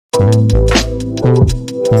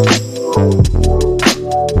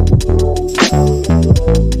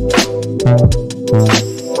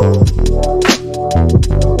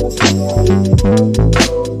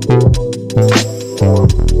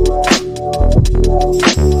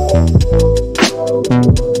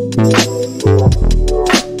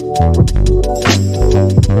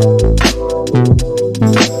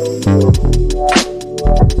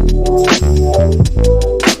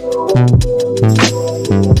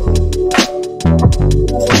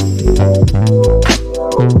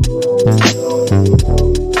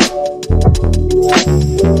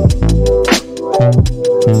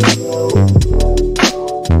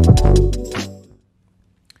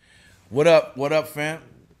What up, fam?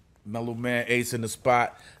 Melllow Man Ace in the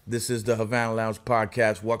spot. This is the Havana Lounge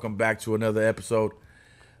podcast. Welcome back to another episode.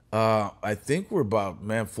 I think we're about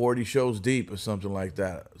 40 shows deep or something like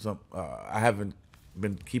that. I haven't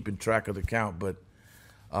been keeping track of the count, but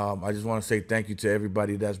I just want to say thank you to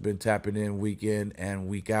everybody that's been tapping in week in and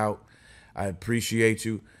week out. I appreciate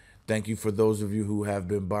you. Thank you for those of you who have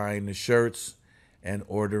been buying the shirts and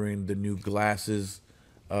ordering the new glasses.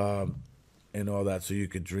 And all that, so you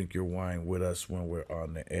could drink your wine with us when we're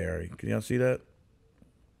on the air. Can y'all see that?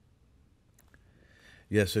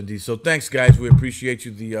 Yes, indeed. So thanks, guys. We appreciate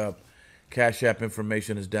you. The Cash App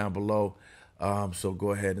information is down below. So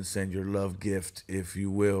go ahead and send your love gift, if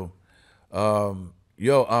you will. I'm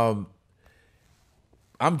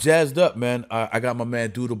jazzed up, man. I got my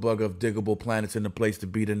man Doodlebug of Digable Planets in the place to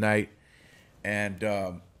be tonight.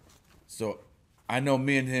 And so I know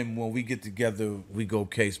me and him, when we get together, we go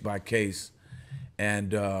case by case.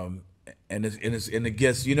 And it's in the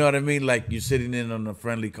guests, you know what I mean? Like, you're sitting in on a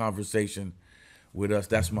friendly conversation with us.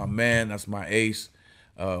 That's my man. That's my ace.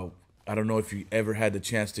 I don't know if you ever had the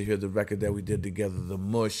chance to hear the record that we did together, The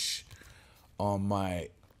Mush, on my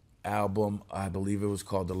album. I believe it was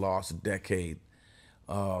called The Lost Decade.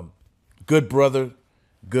 Good brother,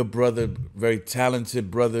 very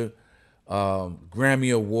talented brother.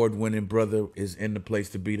 Grammy Award-winning brother is in the place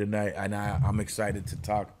to be tonight. And I'm excited to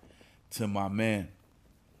talk to my man.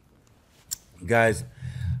 Guys,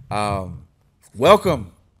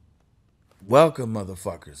 welcome,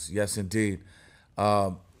 motherfuckers. Yes, indeed.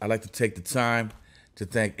 I'd like to take the time to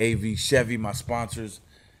thank AV Chevy, my sponsors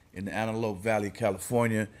in the Antelope Valley,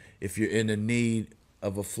 California. If you're in the need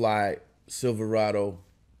of a fly Silverado,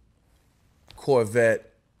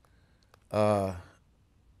 Corvette,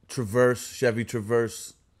 Traverse, Chevy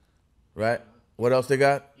Traverse, right? What else they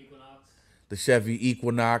got? Equinox. The Chevy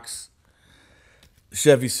Equinox,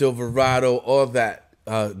 Chevy Silverado, all that.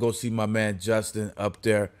 Go see my man Justin up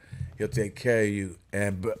there. He'll take care of you.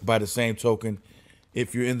 And by the same token,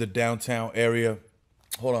 if you're in the downtown area,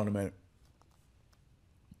 hold on a minute.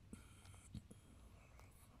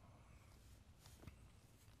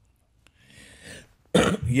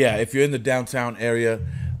 Yeah, if you're in the downtown area,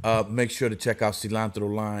 make sure to check out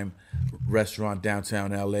Cilantro Lime restaurant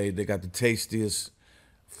downtown LA. They got the tastiest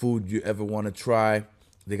food you ever want to try.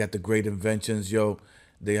 They got the great inventions, yo.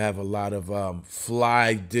 They have a lot of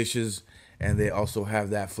fly dishes, and they also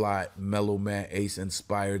have that fly Melllow Man Ace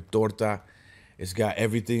inspired torta. It's got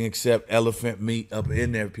everything except elephant meat up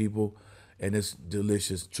in there, people, and it's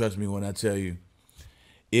delicious. Trust me when I tell you.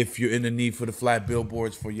 If you're in the need for the flat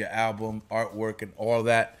billboards for your album, artwork, and all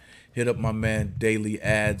that, hit up my man Daily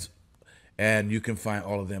Ads, and you can find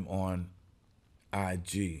all of them on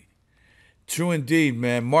IG. True indeed,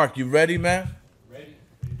 man. Mark, you ready, man?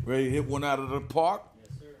 Ready to hit one out of the park? Yes,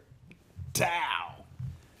 sir. Dow.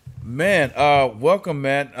 Man, welcome,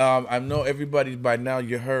 man. I know everybody by now,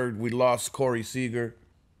 you heard we lost Corey Seager.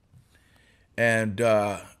 And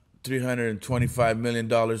 $325 million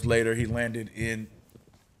later, he landed in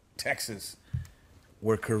Texas,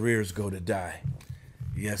 where careers go to die.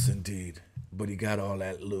 Yes, indeed. But he got all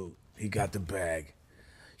that loot. He got the bag.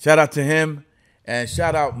 Shout out to him. And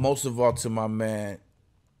shout out most of all to my man,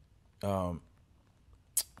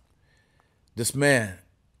 this man,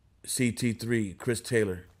 CT3, Chris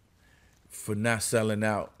Taylor, for not selling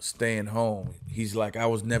out, staying home. He's like, I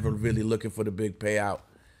was never really looking for the big payout.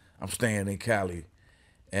 I'm staying in Cali.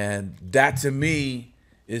 And that to me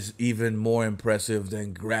is even more impressive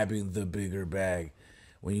than grabbing the bigger bag.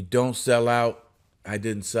 When you don't sell out, I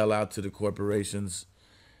didn't sell out to the corporations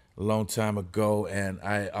a long time ago, and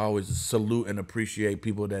I always salute and appreciate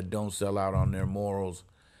people that don't sell out on their morals,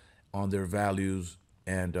 on their values,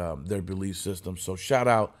 and their belief system. So shout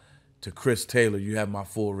out to Chris Taylor. You have my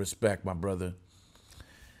full respect, my brother.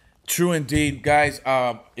 True indeed. Guys,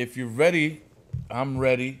 if you're ready, I'm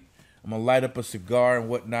ready. I'm going to light up a cigar and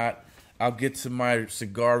whatnot. I'll get to my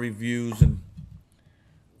cigar reviews and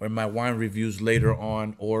or my wine reviews later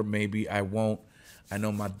on, or maybe I won't. I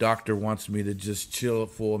know my doctor wants me to just chill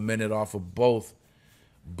for a minute off of both,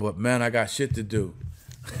 but man, I got shit to do.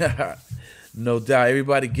 No doubt.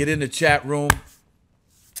 Everybody get in the chat room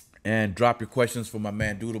and drop your questions for my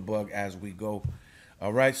man Doodlebug as we go.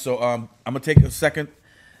 All right, so I'm gonna take a second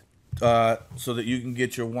so that you can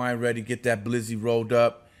get your wine ready, get that blizzy rolled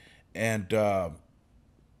up, and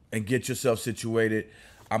get yourself situated.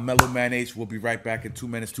 I'm Melllow Man Ace. We'll be right back in 2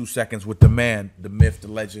 minutes, 2 seconds with the man, the myth, the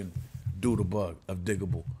legend, Doodlebug of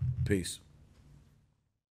Digable. Peace.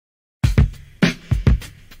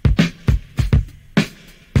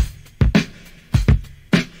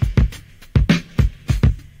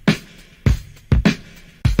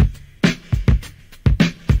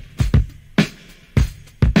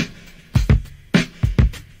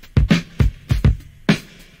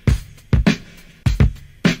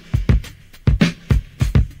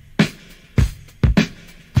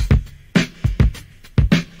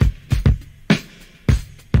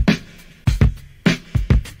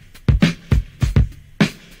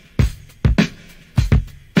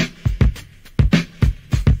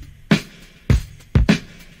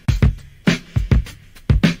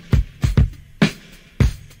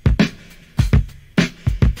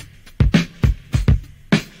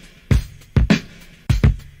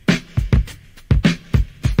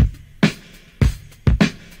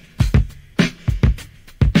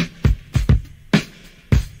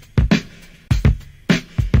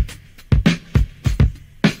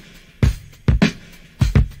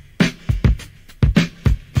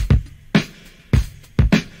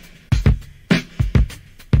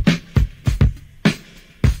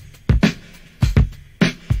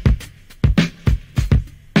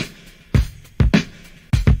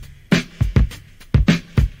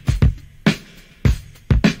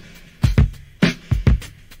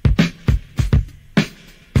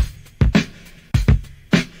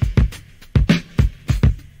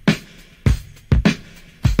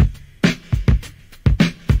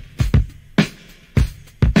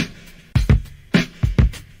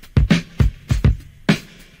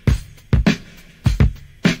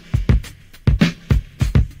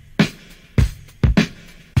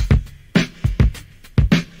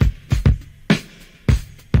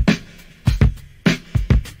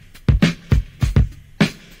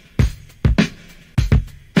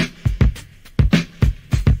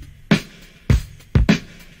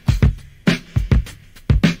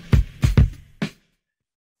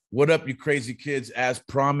 What up, you crazy kids? As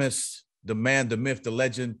promised, the man, the myth, the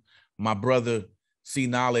legend, my brother, C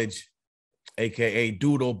Knowledge, aka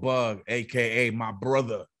Doodlebug, aka my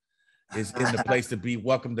brother, is in the place to be.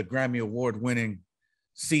 Welcome to Grammy Award-winning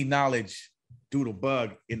C Knowledge,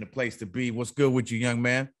 Doodlebug, in the place to be. What's good with you, young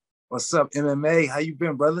man? What's up, MMA? How you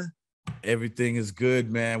been, brother? Everything is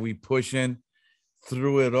good, man. We pushing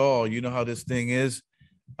through it all. You know how this thing is.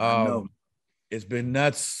 I know. It's been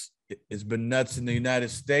nuts. It's been nuts in the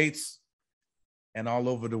United States and all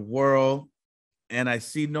over the world. And I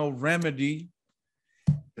see no remedy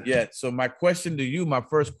yet. So my question to you, my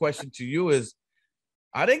first question to you is,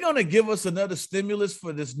 are they going to give us another stimulus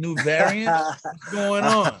for this new variant? What's going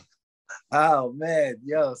on? Oh man,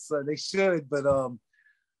 yo, so they should, but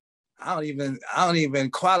I don't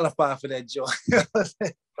even qualify for that joint.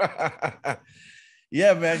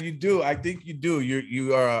 Yeah, man, you do. I think you do.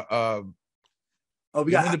 You are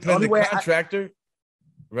we got independent contractor,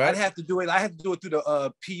 right? I have to do it through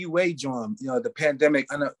the PUA joint,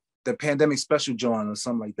 the pandemic special joint or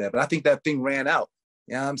something like that. But I think that thing ran out.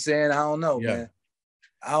 You know what I'm saying? I don't know, man.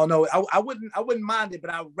 I don't know. I wouldn't mind it,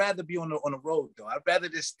 but I'd rather be on the road though. I'd rather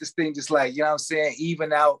this thing just like, you know what I'm saying,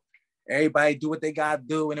 even out. Everybody do what they gotta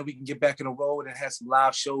do, and then we can get back in the road and have some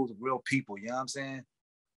live shows with real people. You know what I'm saying?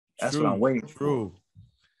 That's what I'm waiting for.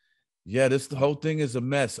 Yeah, the whole thing is a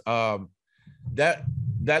mess.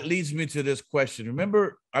 That leads me to this question.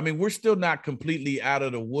 Remember, I mean, we're still not completely out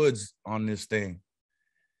of the woods on this thing.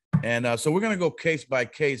 And so we're going to go case by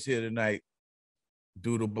case here tonight,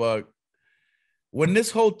 Doodlebug. When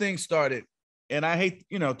this whole thing started, and I hate,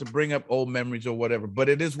 to bring up old memories or whatever, but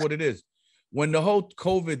it is what it is. When the whole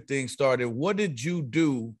COVID thing started, what did you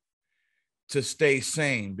do to stay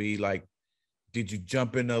sane? Did you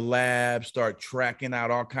jump in the lab, start tracking out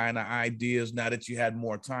all kind of ideas now that you had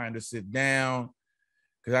more time to sit down?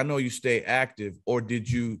 Because I know you stay active. Or did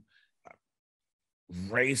you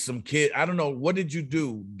raise some kids? I don't know. What did you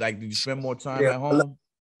do? Did you spend more time at home?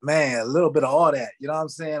 Man, a little bit of all that. You know what I'm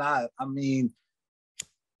saying? I mean,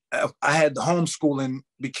 I had the homeschooling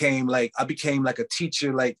I became like a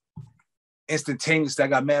teacher, like instantaneously. I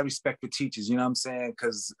got mad respect for teachers, you know what I'm saying?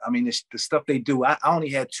 Because I mean, the stuff they do, I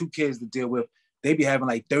only had 2 kids to deal with. they be having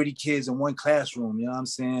like 30 kids in one classroom, you know what I'm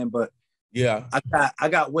saying? But yeah, I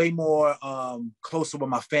got way more closer with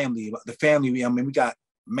my family. The family, I mean, we got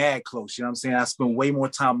mad close, you know what I'm saying? I spent way more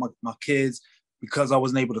time with my kids because I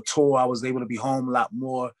wasn't able to tour. I was able to be home a lot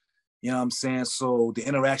more, you know what I'm saying? So the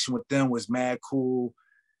interaction with them was mad cool.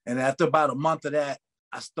 And after about a month of that,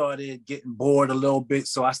 I started getting bored a little bit.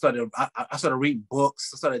 So I started reading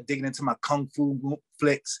books. I started digging into my Kung Fu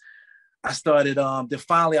flicks. I started, then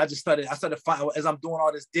finally, I started finding, as I'm doing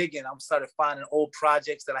all this digging, I started finding old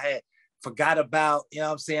projects that I had forgot about, you know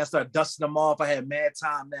what I'm saying? I started dusting them off. I had mad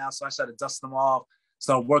time now, so I started dusting them off.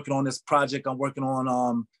 Started working on this project. I'm working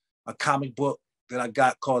on a comic book that I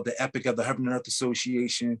got called The Epic of the Heaven and Earth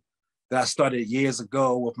Association that I started years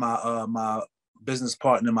ago with my my business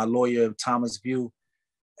partner, my lawyer, Thomas View.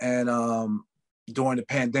 And during the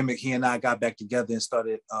pandemic, he and I got back together and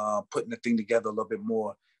started putting the thing together a little bit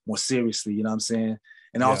more seriously, you know what I'm saying?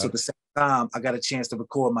 And also at the same time, I got a chance to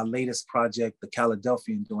record my latest project, The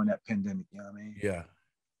Caladelphian, during that pandemic, you know what I mean? Yeah.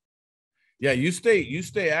 Yeah, you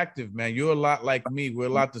stay active, man. You're a lot like me. We're a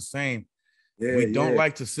lot the same. Yeah, we don't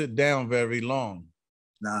like to sit down very long.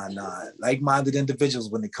 Nah. Like-minded individuals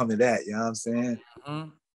when it come to that, you know what I'm saying? Mm-hmm.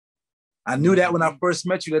 I knew that when I first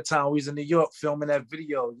met you that time we was in New York filming that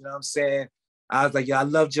video, you know what I'm saying? I was like, yeah, I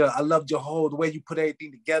loved your whole, the way you put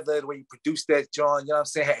everything together, the way you produced that, John, you know what I'm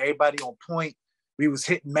saying? Had everybody on point. We was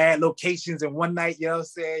hitting mad locations in one night, you know what I'm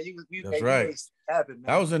saying? That's right. You happen, man.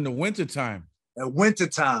 That was in the wintertime. At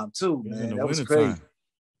wintertime too, man. That was crazy.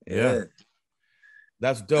 Yeah.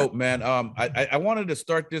 That's dope, man. I wanted to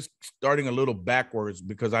starting a little backwards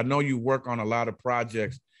because I know you work on a lot of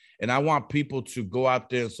projects and I want people to go out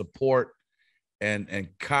there and support and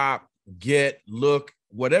cop, look,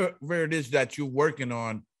 whatever it is that you're working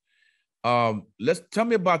on. Let's tell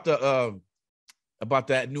me about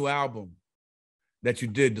that new album that you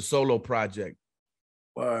did, the solo project.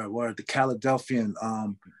 Word, the Caladelphian.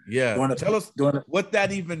 Tell us what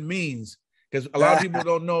that even means, because a lot of people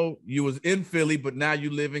don't know you was in Philly, but now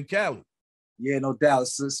you live in Cali. Yeah, no doubt.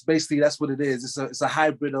 It's basically, that's what it is. It's a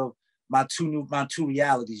hybrid of my two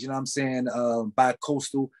realities. You know what I'm saying?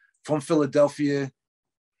 Bi-coastal from Philadelphia,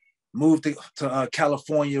 moved to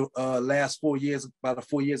California about 4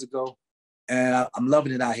 years ago, and I'm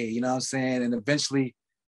loving it out here. You know what I'm saying? And eventually,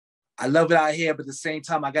 I love it out here, but at the same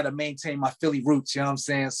time, I got to maintain my Philly roots, you know what I'm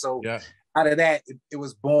saying? So out of that, it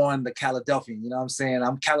was born the Caladelphian, you know what I'm saying?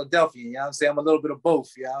 I'm Caladelphian, you know what I'm saying? I'm a little bit of both,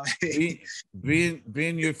 you know?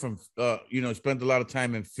 Being you're from, spent a lot of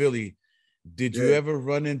time in Philly, did you ever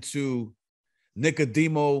run into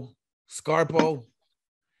Nicodemo Scarpo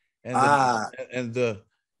and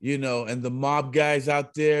the mob guys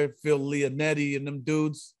out there, Phil Leonetti and them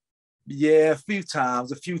dudes? Yeah, a few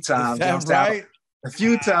times. Is that right? A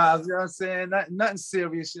few times, you know what I'm saying? Nothing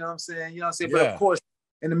serious, you know what I'm saying? You know what I'm saying? But of course,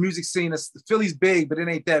 in the music scene, Philly's big, but it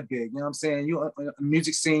ain't that big. You know what I'm saying? You a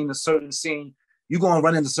music scene, a certain scene, you're gonna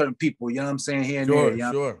run into certain people, you know what I'm saying? Here and there. You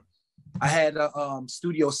know? Sure. I had a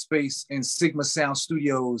studio space in Sigma Sound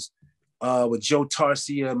Studios with Joe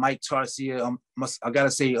Tarsia, Mike Tarsia. I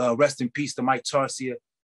gotta say, rest in peace to Mike Tarsia.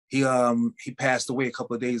 He passed away a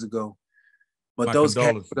couple of days ago. But those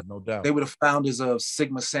guys, no doubt, they were the founders of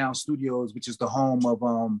Sigma Sound Studios, which is the home of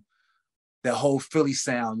that whole Philly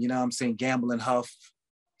sound. You know what I'm saying? Gamble and Huff,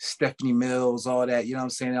 Stephanie Mills, all that. You know what I'm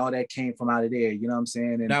saying? All that came from out of there. You know what I'm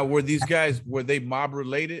saying? And now, were these guys mob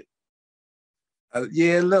related?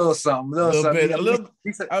 Yeah, a little something, a little bit.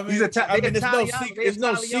 It's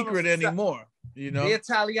no secret anymore. You know, they're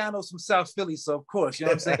Italianos from South Philly, so of course, you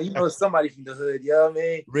know what I'm saying. You know, somebody from the hood. You know what I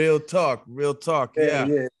mean? Real talk.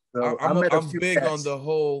 Yeah. So I'm big cats on the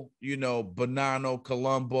whole, Bonanno,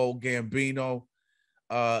 Colombo, Gambino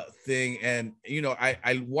thing. And,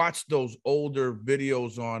 I watched those older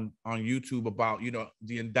videos on YouTube about,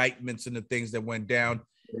 the indictments and the things that went down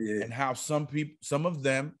and how some of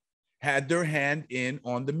them had their hand in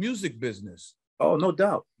on the music business. Oh, no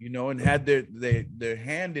doubt. And had their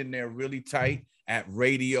hand in there really tight at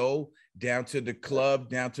radio, down to the club,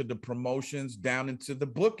 down to the promotions, down into the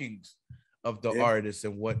bookings of the artists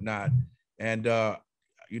and whatnot. And, I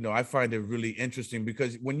find it really interesting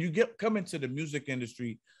because when you come into the music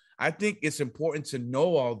industry, I think it's important to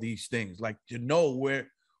know all these things, like to know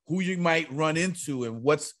who you might run into and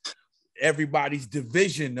what's everybody's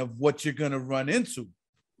division of what you're going to run into.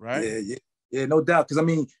 Right. Yeah, no doubt. Cause I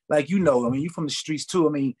mean, like, you from the streets too.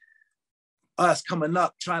 I mean, us coming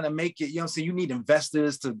up, trying to make it, you know what I'm saying? You need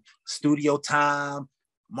investors to studio time,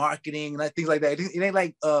 marketing, and things like that. It ain't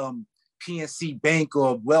like, PNC Bank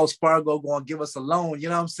or Wells Fargo going to give us a loan, you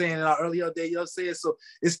know what I'm saying, in our earlier day, you know what I'm saying? So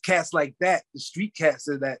it's cats like that, the street cats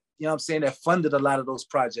that, you know what I'm saying, that funded a lot of those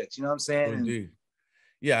projects, you know what I'm saying? Indeed.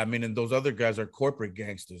 Yeah, I mean, and those other guys are corporate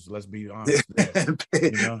gangsters. Let's be honest.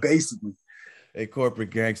 You know, basically, they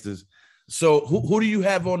corporate gangsters. So, who do you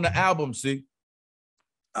have on the album? See,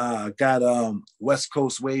 got West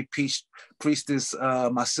Coast Wave Priestess,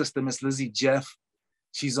 my sister Miss Lizzie Jeff,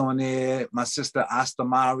 she's on there. My sister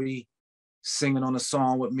Astamari singing on the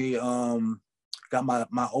song with me. Got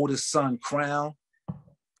my oldest son Crown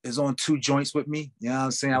is on 2 joints with me. You know what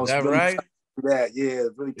I'm saying? I was really right? proud of that. Yeah,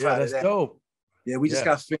 really proud of that. That's dope. Yeah, we just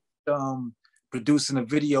got finished producing a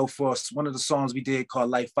video for one of the songs we did called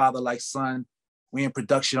Like Father, Like Son. We in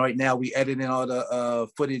production right now. We editing all the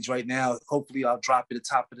footage right now. Hopefully I'll drop it at the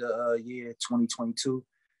top of the year 2022.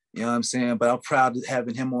 You know what I'm saying? But I'm proud of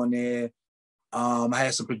having him on there. I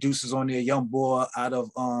had some producers on there, young boy out of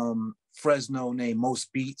Fresno named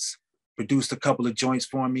Most Beats, produced a couple of joints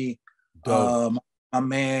for me. My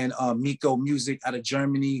man Miko Music out of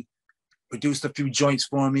Germany produced a few joints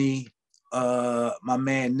for me. My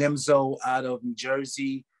man Nimzo out of New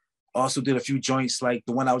Jersey also did a few joints, like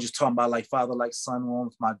the one I was just talking about, like Father Like Son one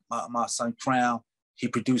with my son Crown. He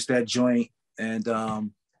produced that joint. And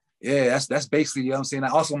yeah, that's basically, you know what I'm saying?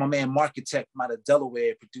 Also my man Markitect out of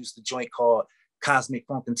Delaware produced a joint called Cosmic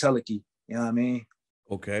Funkentelechy. You know what I mean?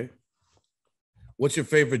 Okay. What's your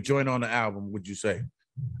favorite joint on the album, would you say?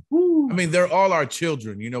 Woo. I mean, they're all our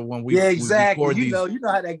children, you know, when we, exactly. we record you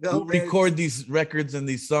know how that goes. We record these records and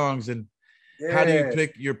these songs, and how do you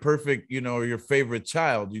pick your perfect, you know, your favorite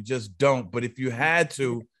child? You just don't. But if you had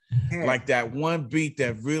to, like that one beat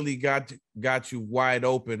that really got you wide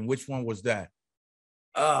open, which one was that?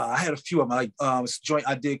 I had a few of them. Like this joint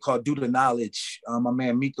I did called Do the Knowledge. My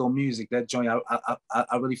man Miko Music. That joint,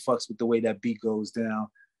 I really fucks with the way that beat goes down.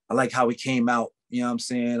 I like how it came out. You know what I'm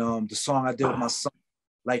saying? The song I did with my son,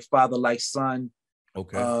 Like Father, Like Son.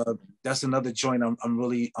 Okay. That's another joint I'm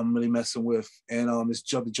really messing with. And this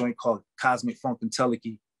other joint called Cosmic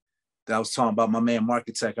Funkentelechy that I was talking about, my man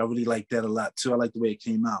Markitect. I really like that a lot too. I like the way it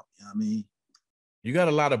came out. You know what I mean? You got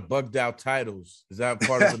a lot of bugged out titles. Is that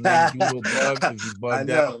part of the name Doodlebug? Is you bugged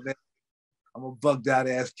out? Man. I'm a bugged out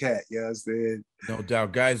ass cat. You know what I'm saying? No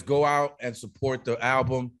doubt. Guys, go out and support the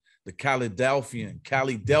album, the Calidelphian.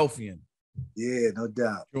 Yeah, no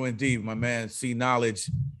doubt. True indeed, my man C Knowledge,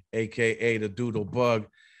 aka the Doodlebug.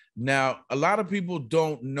 Now, a lot of people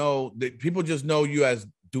don't know that, people just know you as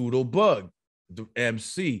Doodlebug, the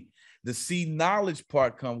MC. The C Knowledge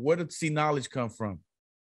part where did C Knowledge come from?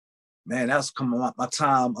 Man, that's coming my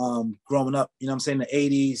time growing up, you know what I'm saying, in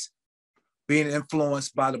the 80s, being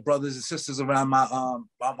influenced by the brothers and sisters around my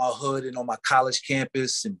hood and on my college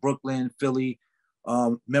campus in Brooklyn, Philly,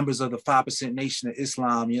 members of the 5% Nation of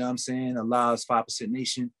Islam, you know what I'm saying, Allah's 5%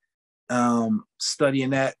 Nation, studying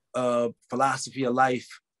that philosophy of life,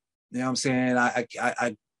 you know what I'm saying.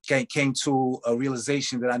 I came to a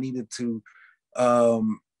realization that I needed to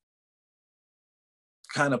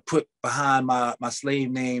kind of put behind my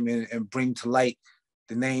slave name and bring to light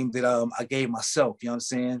the name that I gave myself, you know what I'm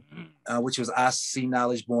saying? Which was I see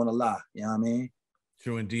knowledge born Allah, you know what I mean?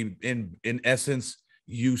 True indeed. In essence,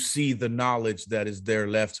 you see the knowledge that is there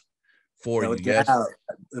left for you, yes?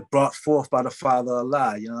 Brought forth by the Father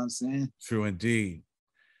Allah, you know what I'm saying? True indeed.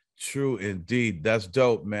 True indeed. That's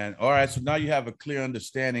dope, man. All right, so now you have a clear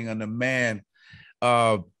understanding on the man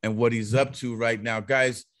and what he's up to right now.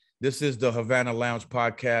 Guys, this is the Havana Lounge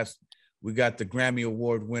podcast. We got the Grammy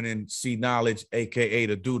Award winning C Knowledge, aka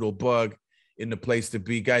the Doodlebug, in the place to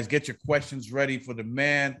be. Guys, get your questions ready for the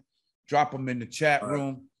man. Drop them in the chat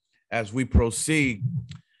room as we proceed.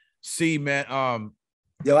 C, man.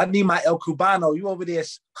 Yo, I need my El Cubano. You over there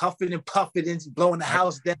huffing and puffing and blowing the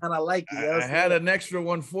house down. I like it. I had an extra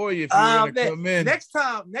one for you if you want to come in. Next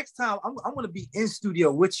time, I'm going to be in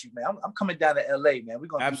studio with you, man. I'm coming down to LA, man. We're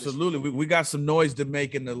going to absolutely. We got some noise to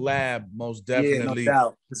make in the lab, most definitely. Yeah, no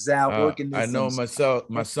doubt. Kazal working this. I know my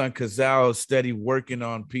son Kazal is steady working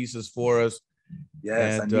on pieces for us.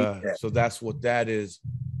 Yes, and I need that. So that's what that is.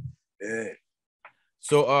 Yeah.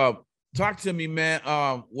 So talk to me, man.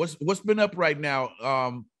 What's been up right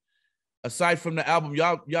now? Aside from the album,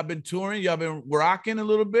 y'all been touring? Y'all been rocking a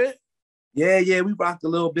little bit? Yeah, we rocked a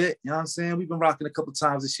little bit. You know what I'm saying? We've been rocking a couple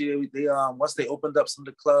times this year. They once they opened up some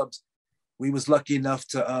of the clubs, we was lucky enough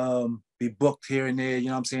to be booked here and there, you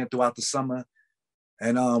know what I'm saying, throughout the summer.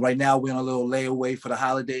 And right now we're on a little layaway for the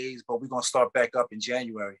holidays, but we're gonna start back up in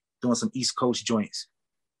January, doing some East Coast joints.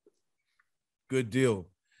 Good deal.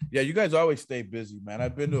 Yeah, you guys always stay busy, man.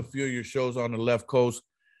 I've been to a few of your shows on the left coast.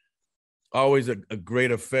 Always a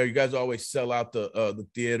great affair. You guys always sell out the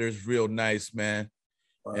theaters real nice, man.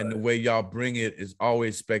 And the way y'all bring it is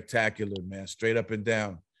always spectacular, man. Straight up and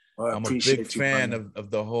down. I I'm a big appreciate you, fan brother.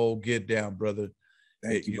 of the whole get down, brother.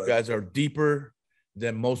 Thank you, You brother. guys are deeper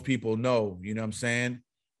than most people know, you know what I'm saying?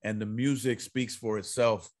 And the music speaks for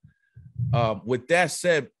itself. With that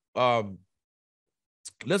said,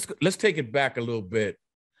 let's take it back a little bit.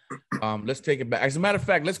 Let's take it back. As a matter of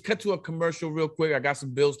fact, let's cut to a commercial real quick. I got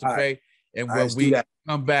some bills to pay. And when we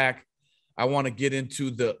come back, I want to get into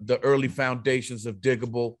the early foundations of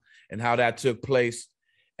Digable and how that took place.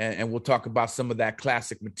 And we'll talk about some of that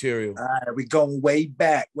classic material. All right, we're going way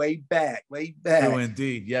back, way back, way back. True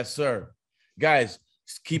indeed. Yes, sir. Guys,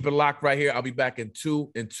 keep it locked right here. I'll be back in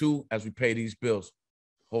two as we pay these bills.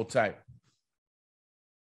 Hold tight.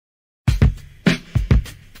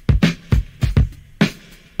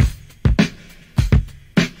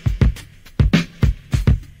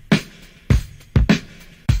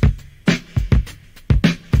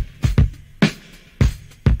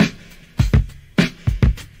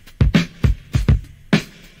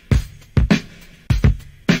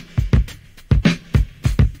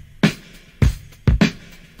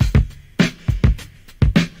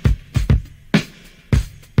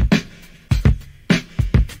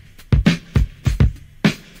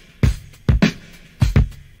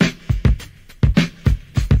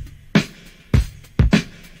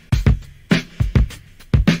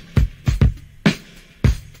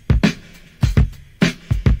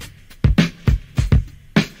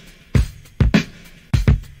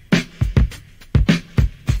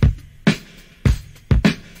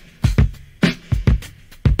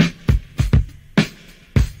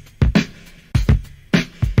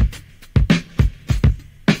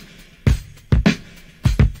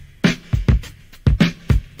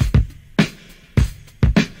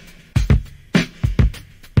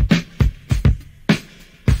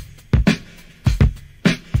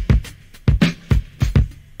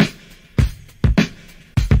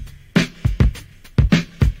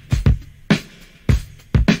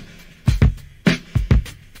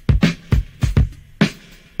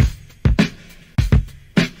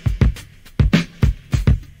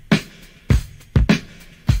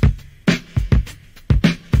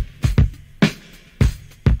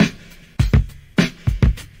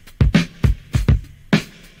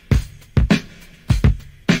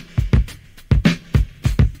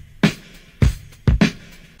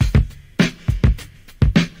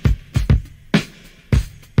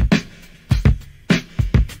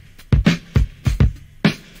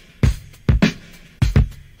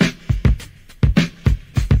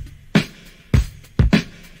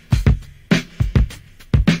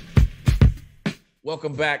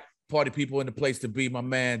 Welcome back, party people in the place to be. My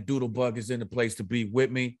man Doodlebug is in the place to be with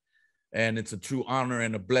me. And it's a true honor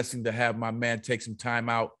and a blessing to have my man take some time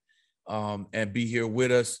out and be here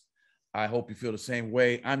with us. I hope you feel the same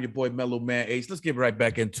way. I'm your boy, Melllow Man Ace. Let's get right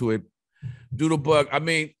back into it. Doodlebug, I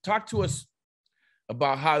mean, talk to us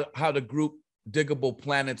about how the group Digable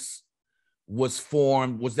Planets was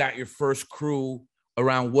formed. Was that your first crew?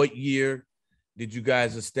 Around what year did you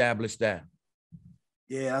guys establish that?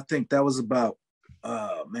 Yeah, I think that was about,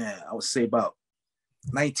 I would say about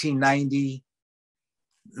 1990.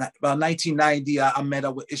 About 1990, I met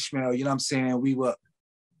up with Ishmael, you know what I'm saying? We were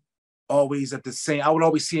always at the same, I would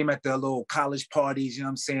always see him at the little college parties, you know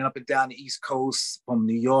what I'm saying, up and down the East Coast, from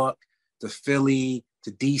New York to Philly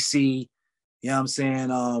to DC, you know what I'm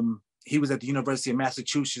saying? He was at the University of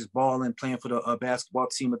Massachusetts balling, playing for the basketball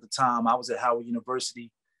team at the time. I was at Howard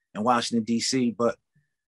University in Washington, DC, but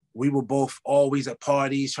we were both always at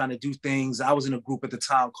parties trying to do things. I was in a group at the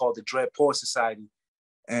time called the Dread Poor Society,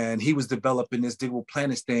 and he was developing this Digable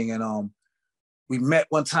Planets thing. And we met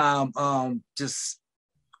one time just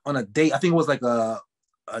on a date. I think it was like a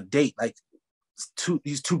date, like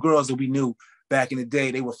these two girls that we knew back in the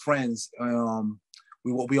day. They were friends.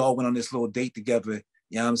 We all went on this little date together.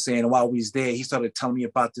 You know what I'm saying? And while we was there, he started telling me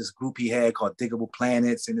about this group he had called Digable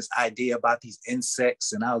Planets and this idea about these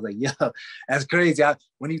insects. And I was like, yeah, that's crazy.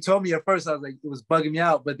 When he told me at first, I was like, it was bugging me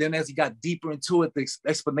out. But then as he got deeper into it, the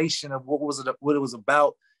explanation of what it was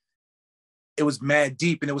about, it was mad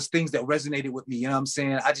deep. And it was things that resonated with me. You know what I'm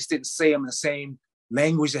saying? I just didn't say them in the same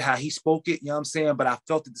language of how he spoke it, you know what I'm saying? But I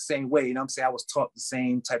felt it the same way, you know what I'm saying? I was taught the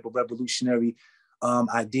same type of revolutionary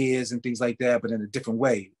ideas and things like that, but in a different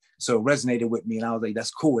way. So it resonated with me, and I was like,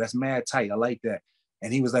 that's cool, that's mad tight, I like that.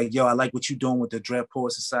 And he was like, yo, I like what you're doing with the Dread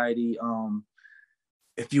Poor Society.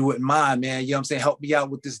 If you wouldn't mind, man, you know what I'm saying, help me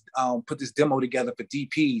out with this, put this demo together for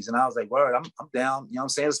DPs. And I was like, word, I'm down, you know what I'm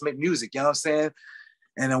saying? Let's make music, you know what I'm saying?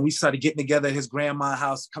 And then we started getting together at his grandma's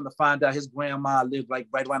house. Come to find out, his grandma lived like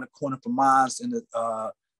right around the corner from mine in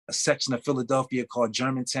a section of Philadelphia called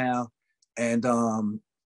Germantown. And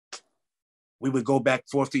we would go back and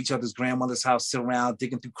forth to each other's grandmother's house, sit around,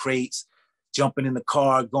 digging through crates, jumping in the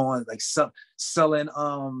car, going like selling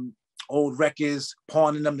old records,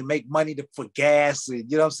 pawning them to make money for gas, and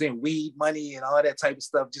you know what I'm saying, weed money and all that type of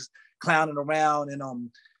stuff, just clowning around. And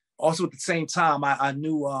also at the same time, I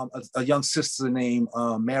knew a young sister named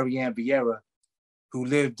Marianne Vieira, who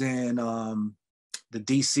lived in the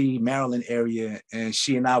DC, Maryland area, and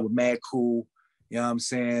she and I were mad cool. You know what I'm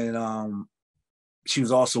saying? She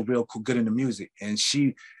was also real cool, good in the music, and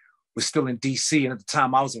she was still in DC. And at the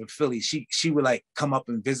time I was in Philly, she would like come up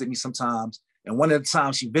and visit me sometimes. And one of the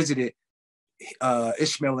times she visited,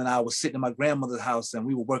 Ishmael and I was sitting in my grandmother's house and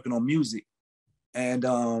we were working on music. And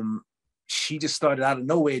she just started out of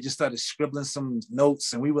nowhere, just started scribbling some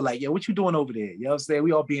notes. And we were like, yo, what you doing over there? You know what I'm saying?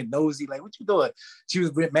 We all being nosy, like, what you doing? She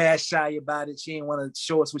was mad shy about it. She didn't want to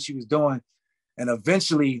show us what she was doing. And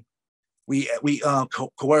eventually we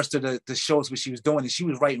coerced her to show us what she was doing. And she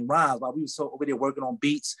was writing rhymes while we were so over there working on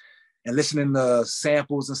beats and listening to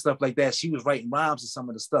samples and stuff like that. She was writing rhymes to some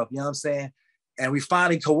of the stuff, you know what I'm saying? And we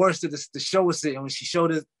finally coerced her to show us it. And when she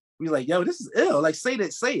showed us, we were like, yo, this is ill. Like, say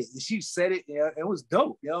it. And she said it, and it was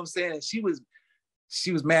dope, you know what I'm saying? And she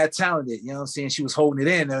was mad talented, you know what I'm saying? She was holding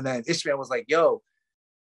it in. And then Ishmael was like, yo,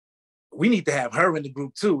 we need to have her in the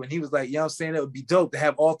group too. And he was like, you know what I'm saying? It would be dope to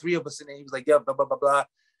have all three of us in there. He was like, yeah, blah, blah, blah, blah.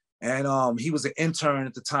 And he was an intern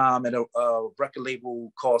at the time at a record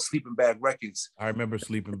label called Sleeping Bag Records. I remember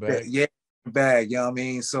Sleeping Bag. Yeah, Bag, you know what I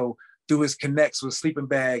mean? So through his connects with Sleeping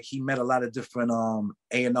Bag, he met a lot of different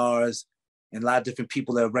A&Rs and a lot of different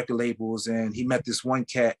people at record labels. And he met this one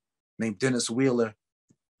cat named Dennis Wheeler.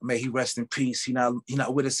 May he rest in peace. He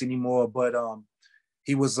not with us anymore, but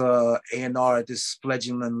he was a A&R at this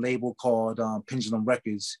fledgling label called Pendulum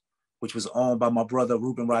Records, which was owned by my brother,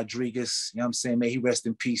 Ruben Rodriguez. You know what I'm saying? May he rest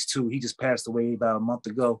in peace too. He just passed away about a month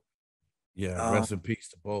ago. Yeah, rest in peace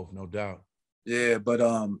to both, no doubt. Yeah, but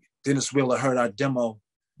Dennis Wheeler heard our demo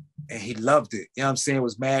and he loved it. You know what I'm saying? It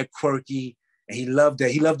was mad quirky and he loved that.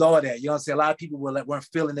 He loved all that. You know what I'm saying? A lot of people weren't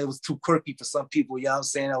feeling it was too quirky for some people. You know what I'm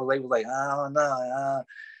saying? They was like, I don't know.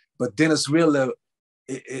 But Dennis Wheeler,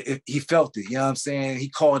 he felt it. You know what I'm saying? He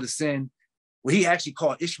called us in. Well, he actually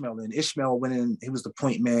called Ishmael in. Ishmael went in. He was the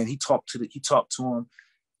point man. He talked to him.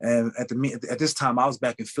 And at this time, I was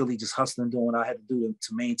back in Philly just hustling, doing what I had to do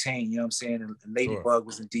to maintain, you know what I'm saying? And Ladybug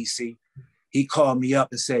was in DC. He called me up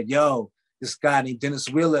and said, yo, this guy named Dennis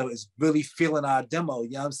Wheeler is really feeling our demo,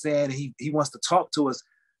 you know what I'm saying? He wants to talk to us.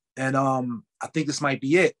 And I think this might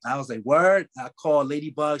be it. I was like, word. I called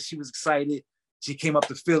Ladybug. She was excited. She came up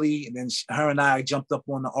to Philly, and then her and I jumped up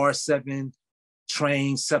on the R7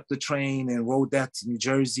 train, SEPTA train, and rode that to New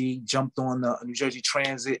Jersey, jumped on the New Jersey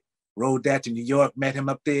Transit, rode that to New York, met him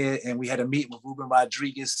up there, and we had a meeting with Ruben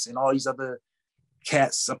Rodriguez and all these other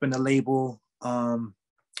cats up in the label.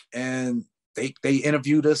 And they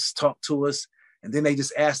interviewed us, talked to us, and then they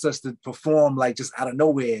just asked us to perform like just out of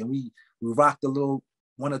nowhere. And we rocked a little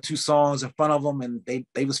 1 or 2 songs in front of them, and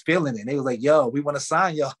they was feeling it. They was like, yo, we want to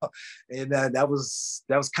sign y'all. And that was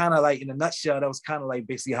kind of like, in a nutshell, that was kind of like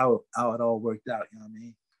basically how it all worked out, you know what I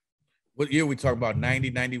mean? What year we talking about?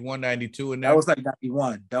 90, 91, 92? And that was like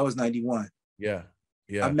 91. That was 91. Yeah.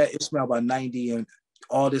 I met Ishmael about 90, and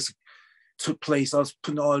all this took place. I was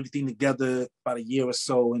putting all everything together about a year or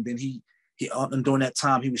so, and then he and during that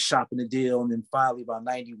time he was shopping the deal, and then finally about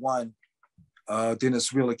 91,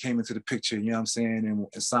 Dennis Wheeler came into the picture, you know what I'm saying,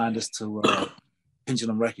 and signed us to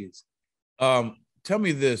Pendulum Records. Tell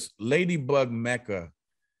me this, Ladybug Mecca,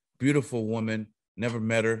 beautiful woman, never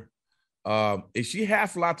met her. Is she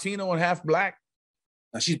half Latino and half Black?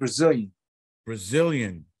 She's Brazilian.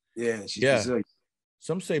 Brazilian. Yeah, she's Brazilian.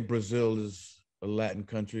 Some say Brazil is a Latin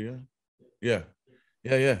country. Yeah.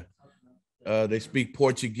 They speak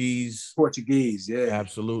Portuguese. Portuguese, yeah.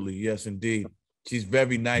 Absolutely, yes, indeed. She's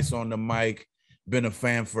very nice on the mic. Been a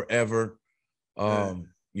fan forever.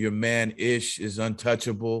 Your man Ish is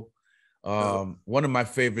untouchable. One of my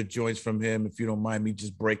favorite joints from him, if you don't mind me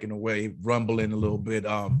just breaking away, rumbling a little bit.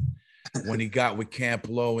 When he got with Camp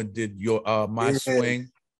Low and did your My Swing.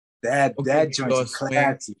 That joint's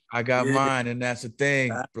classic. I got mine, and that's the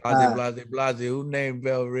thing. Blase. Who named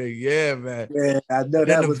Bell Rig? Yeah, man. Yeah, I know.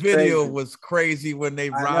 And the video was crazy when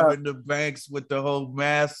they robbing the banks with the whole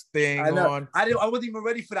mask thing on. I wasn't even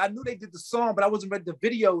ready for that. I knew they did the song, but I wasn't ready for the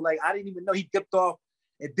video. Like, I didn't even know he dipped off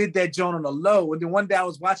and did that joint on the low. And then one day I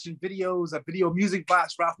was watching videos, a video music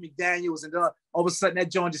box, Ralph McDaniels, and all of a sudden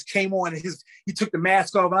that joint just came on, and he took the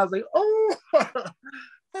mask off, and I was like, oh.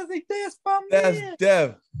 I was like, that's my man. That's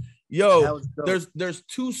Dev. Yo, there's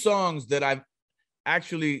 2 songs that I've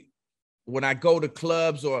actually, when I go to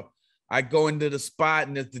clubs or I go into the spot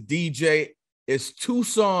and it's the DJ, it's 2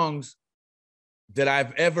 songs that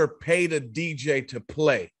I've ever paid a DJ to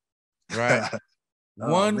play, right?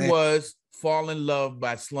 One man. was Fall in Love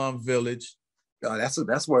by Slum Village. Oh,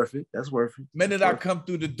 that's worth it. That's worth it. Minute I come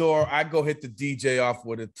through the door, I go hit the DJ off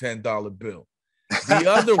with a $10 bill. The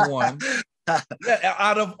other one,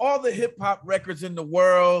 out of all the hip hop records in the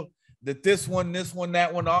world, that this one,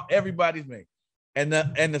 that one, everybody's made. And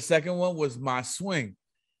the second one was My Swing.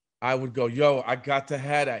 I would go, yo, I got to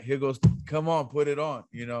have that. Here goes, come on, put it on,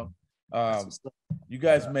 you know. You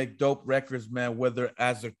guys make dope records, man, whether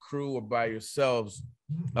as a crew or by yourselves.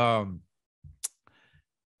 Well,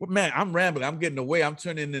 man, I'm rambling. I'm getting away. I'm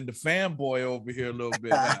turning into fanboy over here a little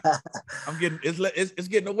bit. I'm getting it's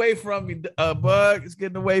getting away from me, Bug. It's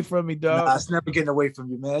getting away from me, dog. Nah, it's never getting away from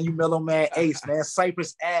you, man. You Melllow Man Ace, man.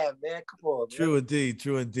 Cypress Ave, man. Come on, man.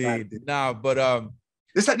 True indeed. Nah, but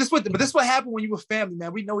this what happened when you were family,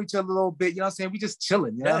 man. We know each other a little bit. You know what I'm saying? We just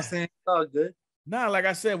chilling. You know what I'm saying? It's all good. Nah, like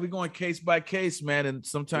I said, we're going case by case, man, and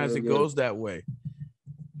sometimes it goes that way.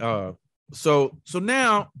 So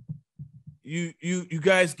now. You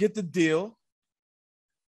guys get the deal.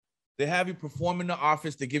 They have you perform in the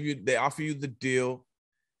office. They offer you the deal.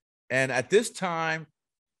 And at this time,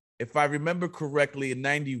 if I remember correctly, in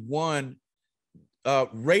 91,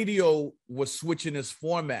 radio was switching its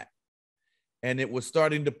format. And it was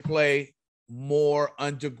starting to play more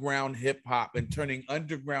underground hip hop and turning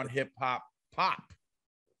underground hip hop pop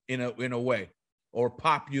in a way, or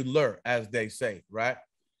popular, as they say, right?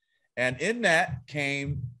 And in that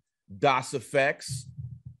came DOS Effects,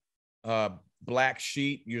 Black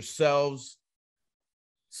Sheep, yourselves,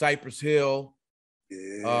 Cypress Hill,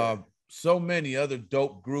 so many other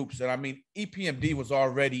dope groups. And I mean, EPMD was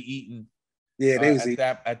already eating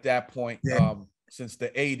at that point since the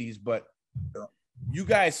 80s, but you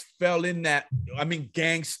guys fell in that. I mean,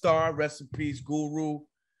 Gangstar, rest in peace, Guru.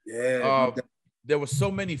 Yeah. There were so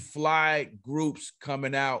many fly groups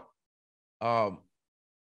coming out.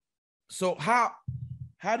 So how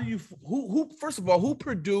do you, who first of all, who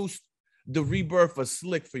produced the rebirth of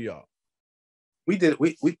Slick for y'all? We did,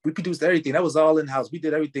 we produced everything. That was all in-house. We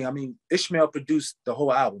did everything. I mean, Ishmael produced the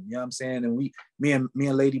whole album, you know what I'm saying? And me and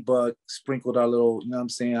Ladybug sprinkled our little, you know what I'm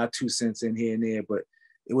saying, our 2 cents in here and there, but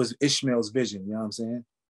it was Ishmael's vision, you know what I'm saying?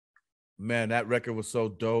 Man, that record was so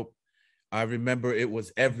dope. I remember it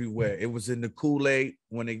was everywhere. It was in the Kool-Aid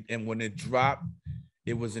when it dropped.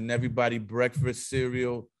 It was in everybody breakfast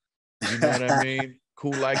cereal. You know what I mean?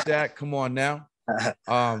 Cool like that. Come on now.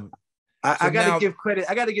 I gotta give credit.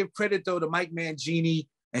 I gotta give credit though to Mike Mangini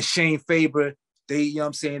and Shane Faber. They, you know what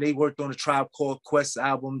I'm saying, they worked on the Tribe Called Quest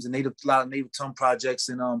albums and a lot of Native Tongue projects.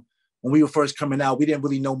 And when we were first coming out, we didn't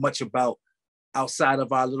really know much about outside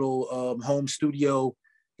of our little home studio.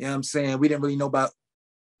 You know what I'm saying? We didn't really know about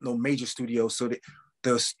no major studios. So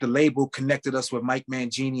the label connected us with Mike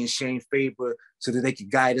Mangini and Shane Faber so that they could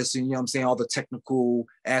guide us in, you know what I'm saying, all the technical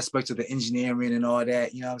aspects of the engineering and all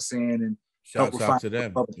that, you know what I'm saying? And shouts out to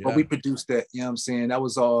them. But we produced that, you know what I'm saying? That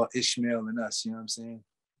was all Ishmael and us, you know what I'm saying?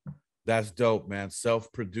 That's dope, man.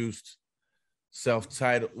 Self-produced,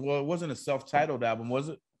 self-titled. Well, it wasn't a self-titled album, was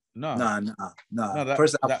it? No. No,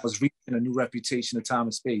 first album was Reachin, A New Refutation of Time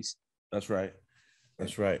and Space. That's right.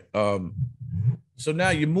 So now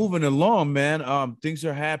you're moving along, man. Things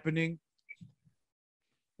are happening.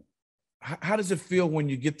 How does it feel when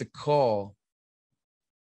you get the call?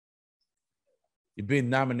 You're being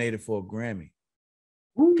nominated for a Grammy.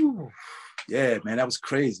 Ooh. Yeah, man, that was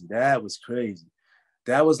crazy. That was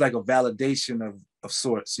like a validation of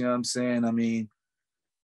sorts, you know what I'm saying? I mean,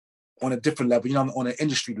 on a different level, you know, on an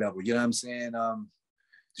industry level, you know what I'm saying? The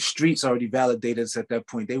streets already validated us at that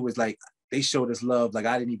point. They showed us love. Like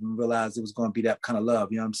I didn't even realize it was going to be that kind of love,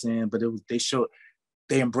 you know what I'm saying? But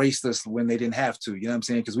they embraced us when they didn't have to, you know what I'm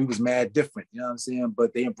saying? Because we was mad different, you know what I'm saying?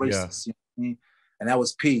 But they embraced us, you know what I mean? And that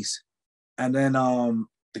was peace. And then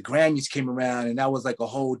the Grammys came around and that was like a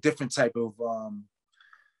whole different type of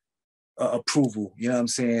approval, you know what I'm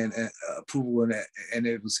saying? Approval, and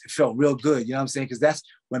it felt real good, you know what I'm saying? Because that's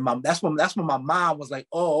when my mom was like,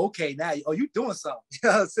 oh, okay, now you doing something, you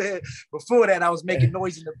know what I'm saying? Before that, I was making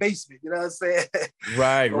noise in the basement, you know what I'm saying?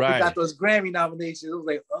 Right. We got those Grammy nominations. It was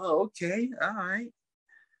like, oh, okay, all right.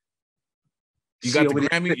 You got the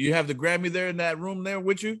Grammy. You have the Grammy there in that room there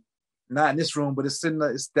with you? Not in this room, but it's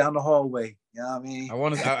down the hallway. You know what I mean? I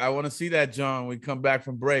want to see that, John, when we come back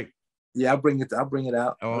from break. Yeah, I'll bring it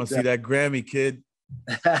out. I want to see that Grammy, kid.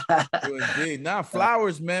 True indeed. Nah,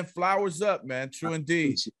 flowers, man. Flowers up, man. True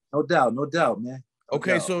indeed. No doubt, man.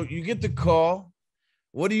 Okay, so you get the call.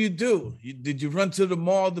 What do? Did you run to the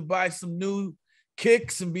mall to buy some new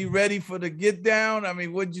kicks and be ready for the get down? I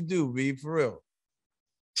mean, what'd you do, B, for real?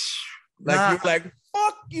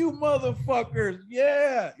 fuck you motherfuckers.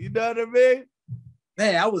 Yeah, you know what I mean?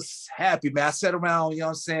 Man, I was happy, man. I sat around, you know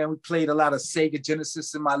what I'm saying? We played a lot of Sega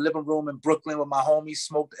Genesis in my living room in Brooklyn with my homies,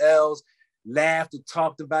 smoked L's, laughed and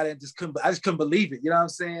talked about it, and I just couldn't believe it. You know what I'm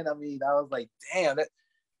saying? I mean, I was like, damn, it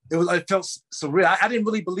felt surreal. I didn't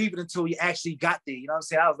really believe it until we actually got there. You know what I'm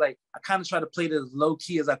saying? I was like, I kind of tried to play it as low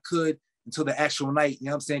key as I could until the actual night. You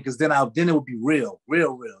know what I'm saying? Because then it would be real. You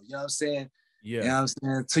know what I'm saying? Yeah. You know what I'm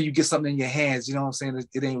saying? Until you get something in your hands, you know what I'm saying?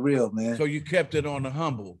 It ain't real, man. So you kept it on the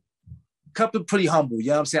humble. Kept it pretty humble. You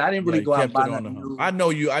know what I'm saying? I didn't really go out and buy nothing new. I know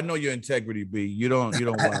your integrity, B. You don't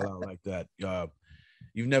wild out like that.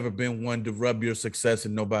 You've never been one to rub your success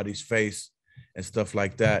in nobody's face and stuff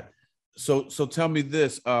like that. So tell me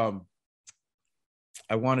this. I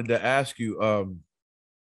wanted to ask you,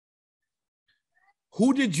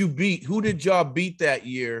 who did you beat? Who did y'all beat that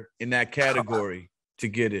year in that category to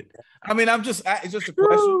get it? I mean, it's just a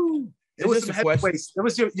question. It was some heavyweights. It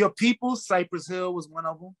was your people. Cypress Hill was one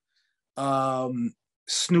of them.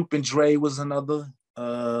 Snoop and Dre was another. Who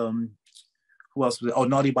else was there? Oh,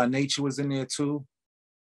 Naughty by Nature was in there too.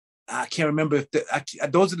 I can't remember if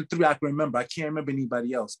those are the three I can remember. I can't remember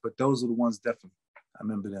anybody else, but those are the ones definitely. I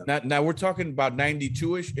remember them. Now we're talking about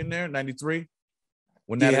 92-ish in there, 93?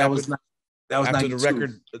 When that was after 92. The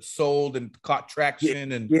record sold and caught traction.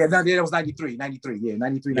 That was 93,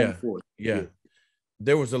 94. Yeah.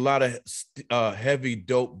 There was a lot of heavy,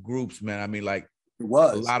 dope groups, man. I mean, like, a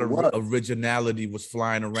lot of originality was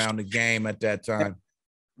flying around the game at that time.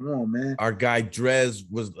 Come on, man. Our guy Drez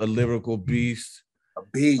was a lyrical beast. A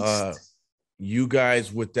beast. You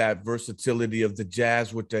guys with that versatility of the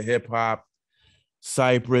jazz with the hip hop,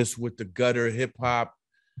 Cypress with the gutter hip hop.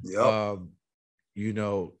 Yep. You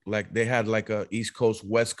know, like they had like a East Coast,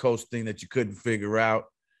 West Coast thing that you couldn't figure out.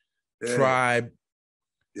 Yeah. Tribe.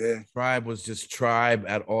 Yeah. Tribe was just Tribe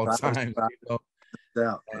at all times. You know?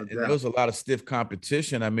 And there was a lot of stiff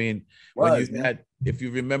competition. I mean, if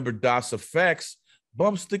you remember DOS Effects,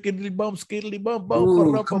 bump stickity bump skiddly bump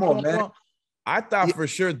bump. Come on, man. I thought for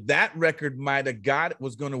sure that record might have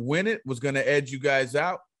was going to win it, was going to edge you guys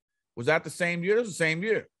out. Was that the same year? It was the same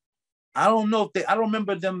year. I don't know if I don't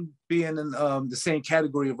remember them being in the same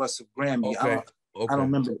category of us of Grammy. Okay. I don't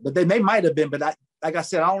remember, but they might have been. But like I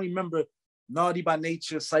said, I don't remember Naughty by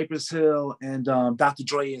Nature, Cypress Hill, and Dr.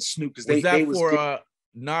 Dre and Snoop, because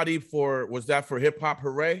was that for Hip Hop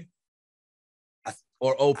Hooray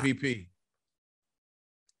or OPP?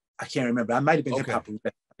 I can't remember. I might have been Hip Hop Hooray.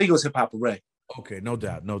 I think it was Hip Hop Hooray. Okay, no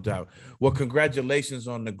doubt. Well, congratulations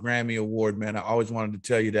on the Grammy Award, man. I always wanted to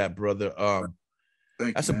tell you that, brother.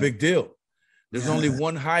 That's a big deal. There's only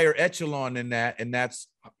one higher echelon in that, and that's,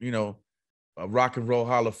 a Rock and Roll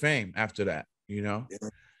Hall of Fame after that, Yeah.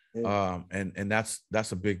 And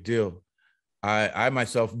that's a big deal. I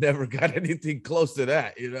myself never got anything close to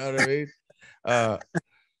that. You know what I mean?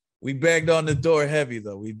 We banged on the door heavy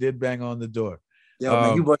though. We did bang on the door.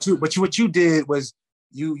 Yeah, man. What you did was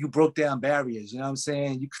you broke down barriers. You know what I'm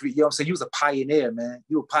saying? You was a pioneer, man.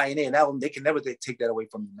 You were a pioneer. They can never take that away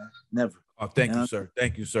from you, man. Never. Oh, thank you, sir.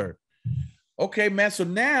 Thank you, sir. Okay, man. So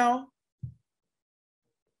now,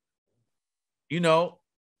 you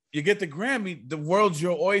get the Grammy, the world's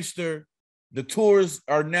your oyster. The tours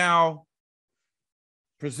are now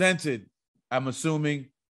presented. I'm assuming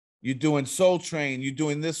you're doing Soul Train, you're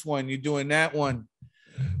doing this one, you're doing that one.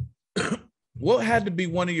 What had to be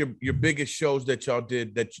one of your biggest shows that y'all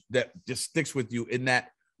did that just sticks with you in that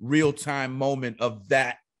real-time moment of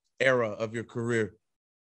that era of your career?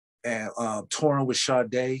 And touring with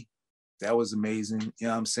Sade, that was amazing. You know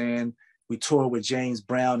what I'm saying? We toured with James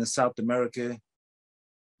Brown in South America.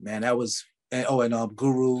 Man, that was, and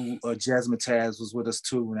Guru Jasmine Taz was with us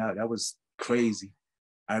too. And that was crazy.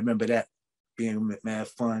 I remember that being mad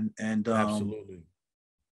fun. And absolutely.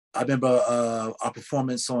 I remember our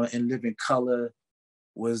performance on In Living Color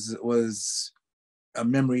was a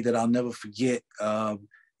memory that I'll never forget. The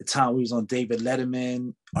time we was on David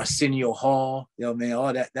Letterman, Arsenio Hall, man,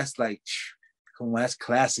 all that's like, come on, that's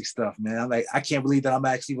classic stuff, man. I'm like, I can't believe that I'm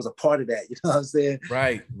actually was a part of that. You know what I'm saying?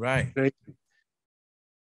 Right.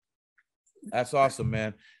 That's awesome,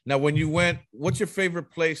 man. Now, when you went, what's your favorite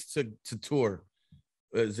place to tour?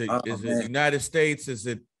 Is it United States? Is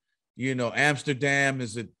it, Amsterdam?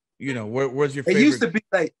 Is it, where's your favorite? It used to be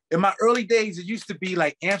like, in my early days, it used to be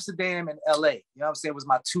like Amsterdam and LA. You know what I'm saying? It was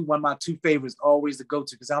one of my two favorites always to go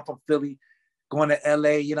to, because I'm from Philly. Going to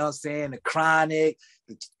LA, you know what I'm saying? The Chronic,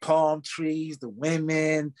 the palm trees, the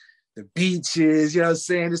women, the beaches, you know what I'm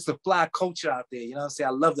saying? It's the fly culture out there, you know what I'm saying?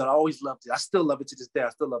 I loved it. I always loved it. I still love it to this day. I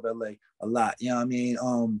still love LA a lot, you know what I mean?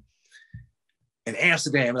 And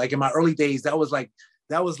Amsterdam, like in my early days, that was like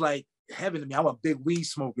heaven to me. I'm a big weed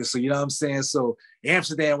smoker, so you know what I'm saying. So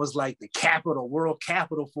Amsterdam was like the capital, world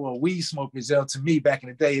capital for weed smokers, to me back in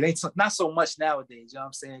the day. It ain't not so much nowadays, you know what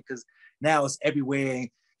I'm saying? Because now it's everywhere. And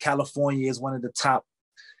California is one of the top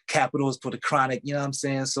capitals for the chronic, you know what I'm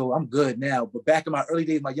saying? So I'm good now. But back in my early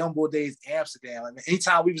days, my young boy days, Amsterdam. I mean,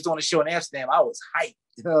 anytime we was doing a show in Amsterdam, I was hyped.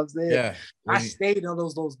 You know what I'm saying? Yeah. I stayed in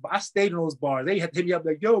those bars. They had to hit me up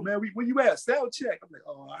like, yo, man, where you at? Sound check. I'm like,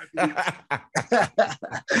 oh, all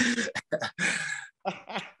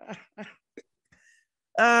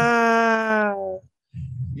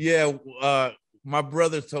right. My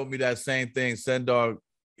brother told me that same thing. Sendog,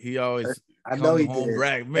 he always I know he home did.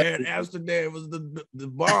 brag. Man, Amsterdam was the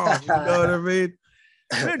bomb. You know what I mean?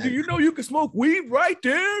 Man, do you know you can smoke weed right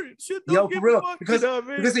there? Shit, don't give for real. Fuck, because you know what I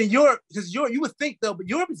mean? Because in Europe, you would think though, but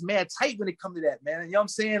Europe is mad tight when it comes to that, man. You know what I'm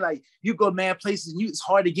saying? Like you go mad places, and it's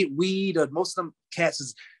hard to get weed, or most of them cats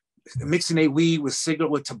is mixing their weed with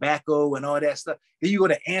cigarette, with tobacco and all that stuff. Then you go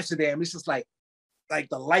to Amsterdam, it's just like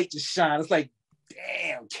the light just shines. It's like,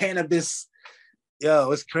 damn, cannabis.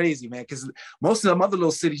 Yo, it's crazy, man. Because most of them other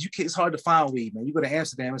little cities, it's hard to find weed, man. You go to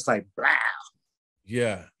Amsterdam, it's like, wow.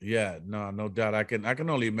 Yeah, no doubt. I can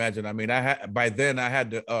only imagine. I mean, by then I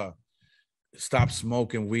had to stop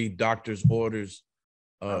smoking weed, doctor's orders.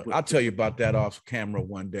 I'll tell you about that off camera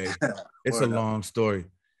one day. It's a long story,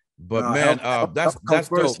 but man, that's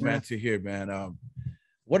dope, man, to hear, man.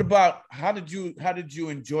 What about how did you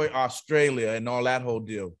enjoy Australia and all that whole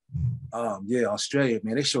deal? Yeah, Australia,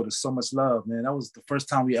 man. They showed us so much love, man. That was the first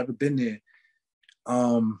time we ever been there.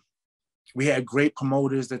 We had great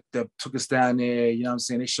promoters that took us down there. You know what I'm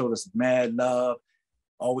saying? They showed us mad love.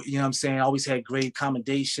 Always, you know what I'm saying? Always had great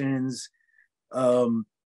accommodations,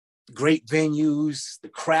 great venues. The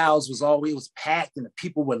crowds was packed and the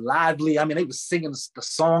people were lively. I mean, they were singing the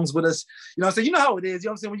songs with us. You know what I'm saying? You know how it is. You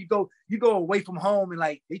know what I'm saying? When you go away from home and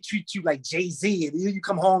like they treat you like Jay-Z, and you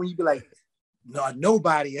come home and you be like, no,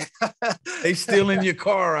 nobody. They still in your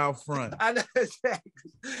car out front. I know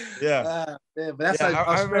exactly. Yeah, man, but that's like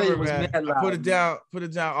Australia was mad loud. I put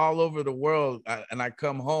it down all over the world, and I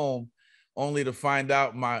come home only to find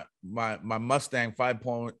out my Mustang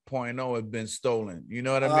 5.0 had been stolen. You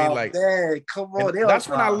know what I mean? Like, man, come on. That's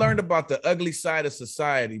when I learned about the ugly side of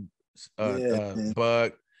society.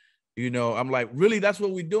 Bug. You know, I'm like, really? That's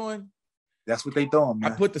what we're doing? That's what they doing,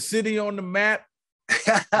 man. I put the city on the map.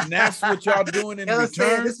 And that's what y'all doing in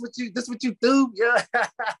return. This what you do, yeah.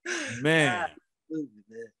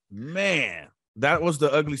 Man, that was the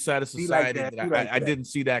ugly side of society. I didn't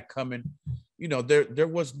see that coming. You know, there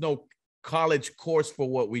was no college course for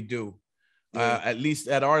what we do. At least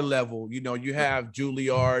at our level, you know, you have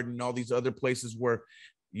Juilliard and all these other places where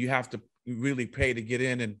you have to really pay to get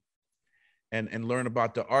in and learn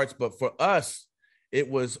about the arts. But for us, it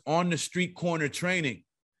was on the street corner training.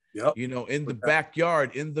 Yep. You know, in the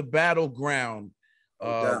backyard, in the battleground,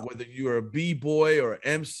 whether you're a b-boy or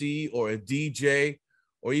MC or a DJ,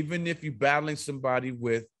 or even if you're battling somebody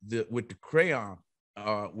with the crayon,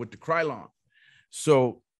 with the Krylon.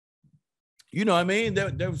 So, you know what I mean?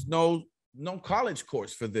 There was no college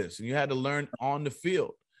course for this, and you had to learn on the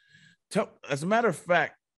field. As a matter of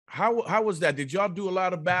fact, how was that? Did y'all do a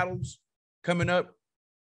lot of battles coming up?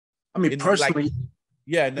 I mean, personally,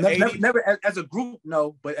 never as a group,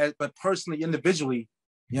 no, but personally, individually,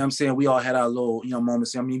 you know what I'm saying? We all had our little,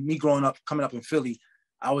 moments. I mean, me coming up in Philly,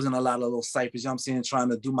 I was in a lot of little ciphers, you know what I'm saying, trying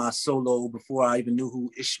to do my solo before I even knew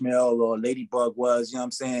who Ishmael or Ladybug was, you know what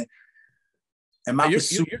I'm saying? And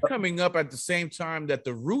you're coming up at the same time that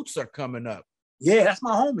the Roots are coming up. Yeah, that's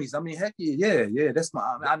my homies. I mean, heck yeah. That's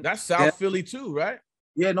that's South Philly too, right?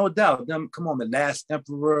 Yeah, no doubt. Them, come on, The Last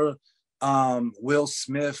Emperor, Will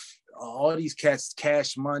Smith, all these cats,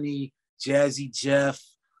 Cash Money, Jazzy Jeff,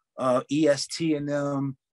 EST and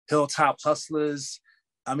them, Hilltop Hustlers.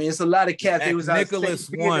 I mean, it's a lot of cats. They was Nicholas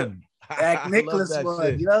one. Nicholas one.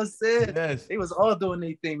 Shit. You know what I'm saying? Yes. They was all doing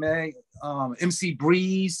their thing, man. MC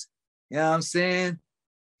Breeze. You know what I'm saying?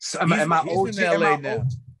 So, he's in LA now.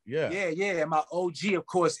 Yeah. And my OG, of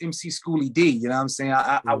course, MC Schoolie D. You know what I'm saying?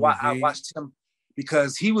 I watched him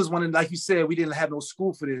because he was one of, like you said, we didn't have no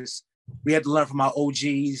school for this. We had to learn from our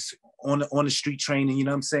OGs on the street training, you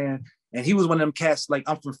know what I'm saying? And he was one of them cats, like,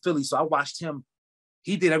 I'm from Philly, so I watched him.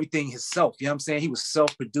 He did everything himself, you know what I'm saying? He was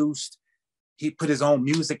self-produced. He put his own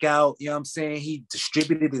music out, you know what I'm saying? He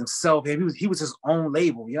distributed himself. And he was his own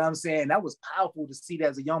label, you know what I'm saying? That was powerful to see that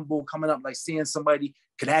as a young bull coming up, like seeing somebody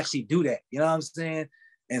could actually do that, you know what I'm saying?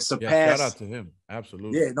 And surpass. Yeah, shout out to him,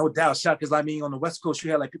 absolutely. Yeah, no doubt. Shout, because I mean, on the West Coast, you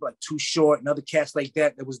had like people like Too Short and other cats like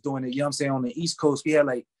that was doing it, you know what I'm saying? On the East Coast, we had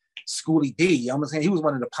like Schoolie D, you know what I'm saying? He was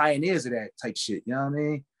one of the pioneers of that type shit, you know what I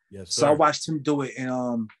mean? Yes, sir. So I watched him do it,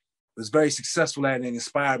 and was very successful at it and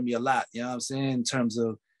inspired me a lot. You know what I'm saying? In terms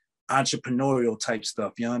of entrepreneurial type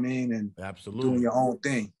stuff. You know what I mean? And absolutely doing your own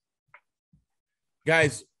thing.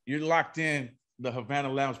 Guys, you're locked in the Havana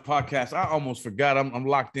Lounge podcast. I almost forgot. I'm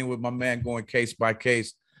locked in with my man going case by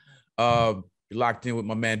case. You're locked in with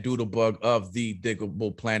my man Doodlebug of the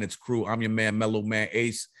Digable Planets crew. I'm your man, Melllow Man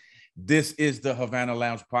Ace. This is the Havana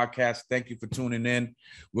Lounge podcast. Thank you for tuning in.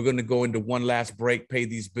 We're going to go into one last break, pay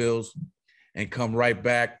these bills, and come right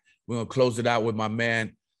back. We're going to close it out with my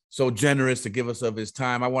man, so generous to give us of his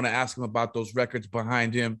time. I want to ask him about those records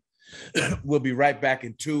behind him. We'll be right back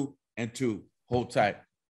in 2 and 2. Hold tight.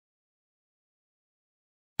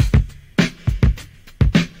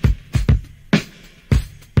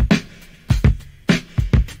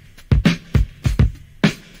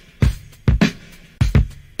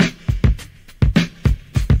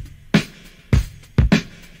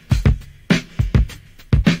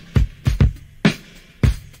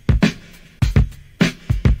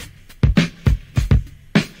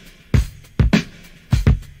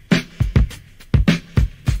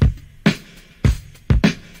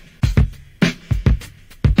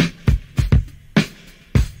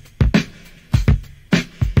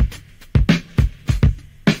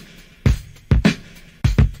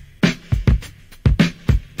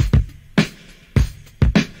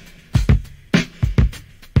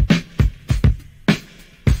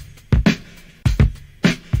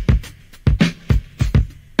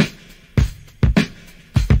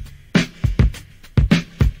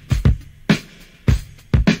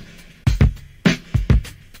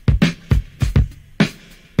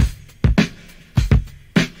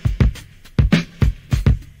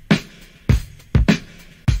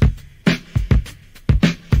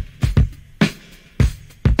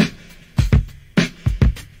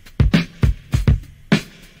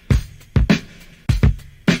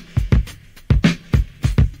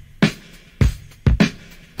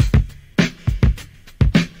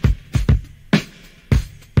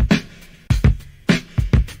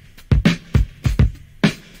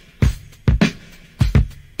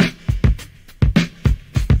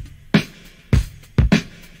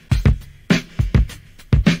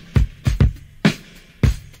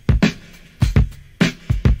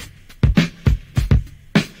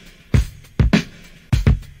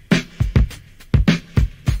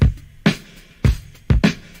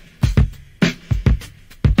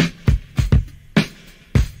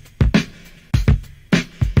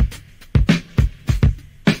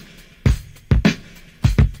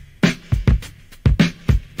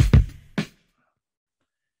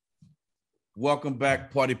 Welcome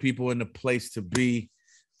back, party people in the place to be.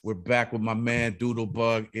 We're back with my man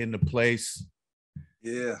Doodlebug in the place.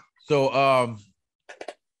 Yeah. So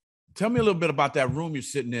tell me a little bit about that room you're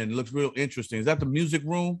sitting in. It looks real interesting. Is that the music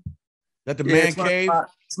room? Is that the man cave?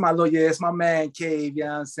 It's my little, it's my man cave, you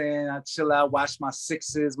know what I'm saying? I chill out, watch my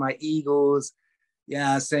Sixers, my Eagles, you know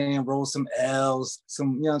what I'm saying? Roll some L's,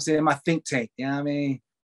 some, you know what I'm saying? My think tank, you know what I mean?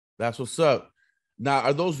 That's what's up. Now,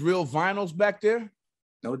 are those real vinyls back there?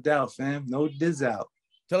 No doubt, fam. No diz out.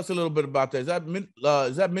 Tell us a little bit about that. Is that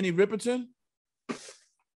Minnie Riperton?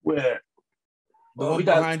 Where? The one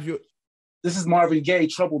behind you. This is Marvin Gaye,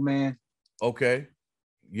 Trouble Man. Okay.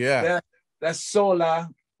 Yeah. That's Sola,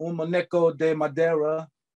 Un Moneco de Madera,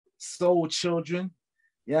 Soul Children.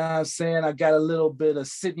 You know what I'm saying? I got a little bit of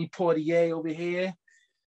Sidney Poitier over here.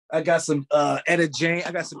 I got some Etta James.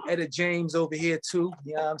 I got some Etta James over here too.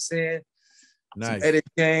 You know what I'm saying? Nice. Some Etta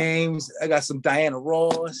James. I got some Diana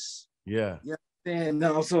Ross. Yeah. You know what I'm saying?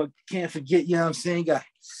 No, so can't forget, you know what I'm saying? Got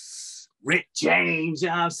Rick James, you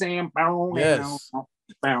know what I'm saying? Yes. Now.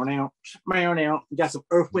 Got some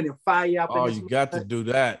Earth, Wind, and Fire. Oh, you got to do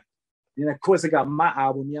that. And of course, I got my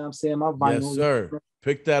album, you know what I'm saying? My vinyl. Yes, sir.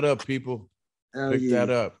 Pick that up, people. Pick that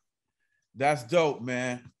up. That's dope,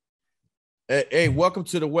 man. Hey, welcome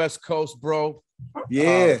to the West Coast, bro.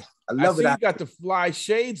 Yeah, I love it. You got the fly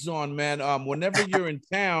shades on, man. Whenever you're in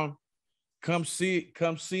town, come see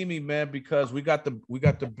me, man, because we got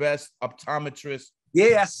the best optometrist.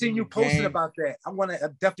 Yeah, I seen you posting about that. I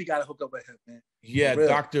definitely got to hook up with him, man. Yeah,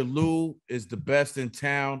 Dr. Lou is the best in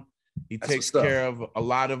town. He takes care of a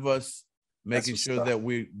lot of us, making sure that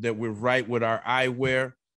we're right with our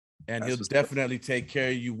eyewear. And he'll definitely take care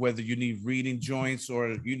of you, whether you need reading joints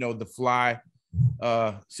or, the fly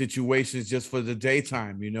situations just for the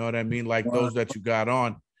daytime. You know what I mean? Like those that you got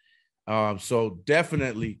on. So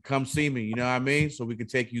definitely come see me. You know what I mean? So we can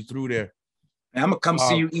take you through there. Man, I'm going to come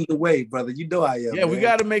see you either way, brother. You know I am. Yeah, man. We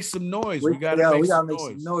got to make some noise. We got to make some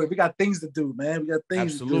noise. We got things to do, man. We got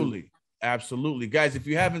things to do. Absolutely. Guys, if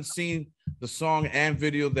you haven't seen the song and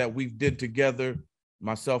video that we did together,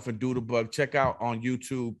 myself and Doodlebug, check out on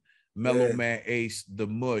YouTube. Melllow Man Ace, The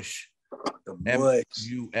Mush. The Mush.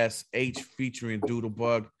 MUSH featuring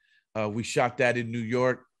Doodlebug. We shot that in New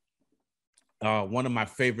York. One of my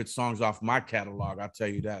favorite songs off my catalog. I'll tell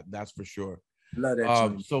you that. That's for sure. Love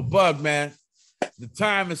that. So Bug, man, the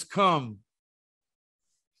time has come.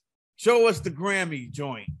 Show us the Grammy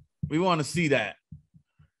joint. We want to see that.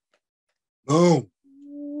 Boom.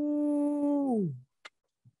 Ooh.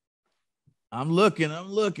 I'm looking.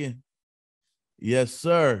 Yes,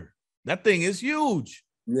 sir. That thing is huge.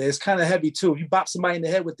 Yeah, it's kind of heavy too. If you bop somebody in the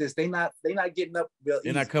head with this, they not getting up real easy.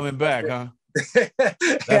 They're not coming back, huh?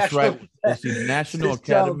 That's right. It's the National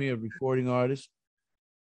Academy of Recording Artists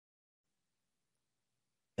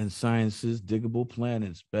and Sciences, Digable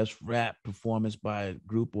Planets, Best Rap Performance by a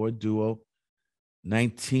Group or Duo,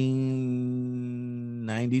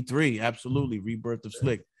 1993. Absolutely. Rebirth of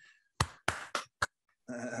Slick.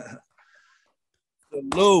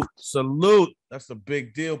 Salute. That's a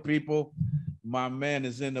big deal, people. My man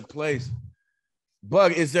is in the place.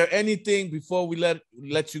 Bug, is there anything before we let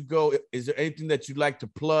you go? Is there anything that you'd like to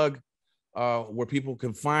plug where people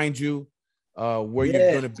can find you, where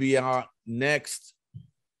you're going to be out next?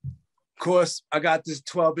 Of course, I got this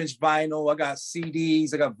 12-inch vinyl. I got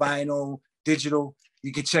CDs. I got vinyl, digital.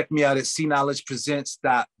 You can check me out at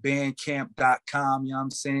cknowledgepresents.bandcamp.com. You know what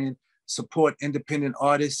I'm saying? Support independent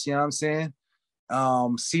artists. You know what I'm saying?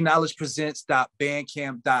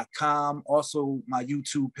 cknowledgepresents.bandcamp.com. Also, my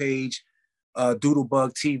YouTube page,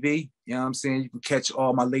 Doodlebug TV. You know what I'm saying? You can catch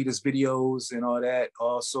all my latest videos and all that.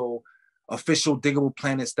 Also, official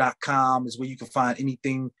digableplanets.com is where you can find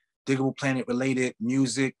anything Digable Planet related,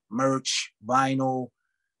 music, merch, vinyl,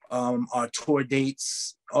 our tour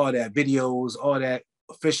dates, all that, videos, all that.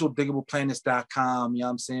 Official digableplanets.com. You know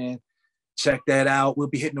what I'm saying? Check that out. We'll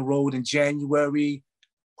be hitting the road in January.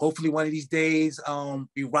 Hopefully one of these days,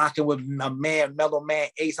 be rocking with my man, Melllow Man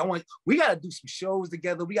Ace. We gotta do some shows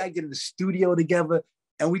together. We gotta get in the studio together.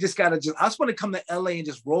 And we just gotta I just wanna come to LA and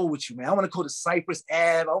just roll with you, man. I wanna go to Cypress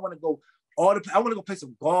Ave. I wanna go play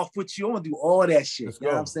some golf with you. I wanna do all that shit. Let's you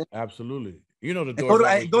know what I'm saying? Absolutely. You know the door.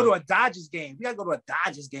 Go to a Dodgers game. We gotta go to a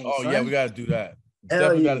Dodgers game. Oh, son. Yeah, we gotta do that.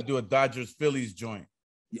 Definitely gotta do a Dodgers Phillies joint.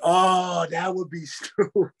 Oh, that would be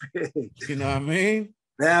stupid. You know what I mean?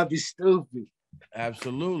 That'd be stupid.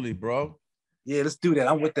 Absolutely, bro. Yeah, let's do that.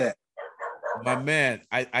 I'm with that. My man,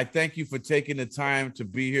 I thank you for taking the time to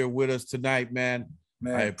be here with us tonight, man.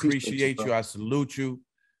 I appreciate you. I salute you.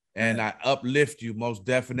 And I uplift you most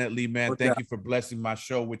definitely, man. Thank you for blessing my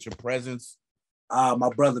show with your presence. My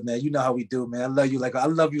brother, man. You know how we do, man. I love you like a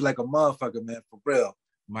motherfucker, man, for real.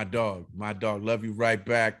 My dog. Love you right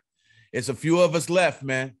back. It's a few of us left,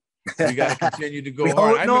 man. We got to continue to go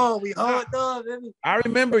hard. I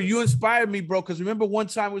remember you inspired me, bro, because remember one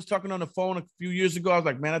time we was talking on the phone a few years ago. I was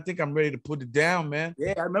like, man, I think I'm ready to put it down, man.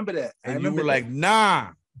 Yeah, I remember that. And you were like, nah.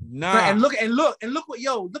 And look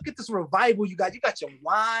look at this revival you got. You got your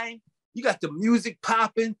wine, you got the music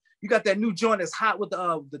popping, you got that new joint that's hot with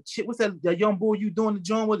the chick. What's that? The young boy you doing the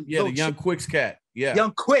joint with? Yeah, the Young Quicks cat. Yeah,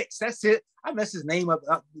 Young Quicks. That's it. I messed his name up.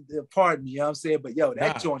 Pardon me. You know what I'm saying? But yo,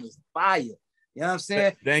 that joint is fire. You know what I'm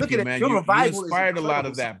saying? Thank you, man. You inspired a lot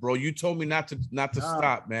of that, bro. You told me not to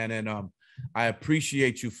stop, man. And I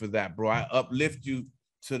appreciate you for that, bro. I uplift you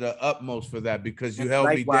to the utmost for that because you held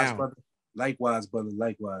me down. Brother. Likewise, brother.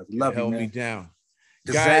 Likewise. Love you, held me down.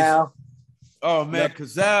 Guys. Oh, man,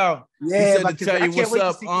 Kazal. Yeah, he said to tell you what's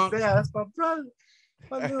up, Unc. That's my brother.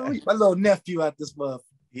 My little nephew out this motherfucker.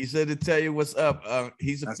 He said to tell you what's up.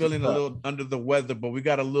 He's feeling a little under the weather, but we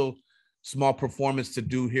got a little small performance to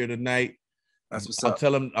do here tonight. That's what's up.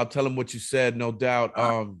 I'll tell him what you said, no doubt.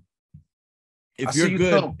 If you're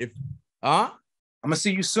good, I'm gonna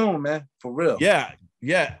see you soon, man. For real. Yeah,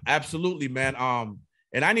 absolutely, man.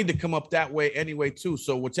 And I need to come up that way anyway, too.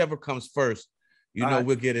 So whichever comes first,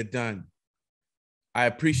 we'll get it done. I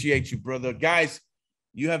appreciate you, brother. Guys,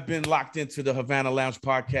 you have been locked into the Havana Lounge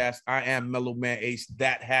podcast. I am Melllow Man Ace.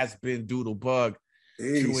 That has been Doodlebug.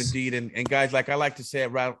 True indeed. And guys, like I like to say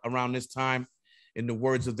around this time, in the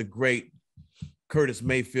words of the great Curtis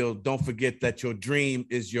Mayfield, don't forget that your dream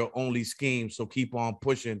is your only scheme. So keep on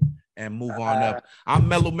pushing and move on up. I'm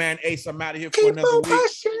Melllow Man Ace. I'm out of here for another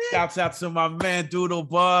week. Shouts out to my man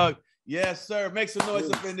Doodlebug. Yes, sir. Make some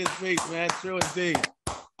noise up in this piece, man. True indeed.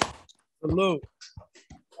 Salute.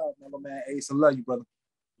 Melllow Man Ace. I love you, brother.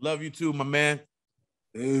 Love you too, my man.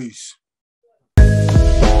 Peace.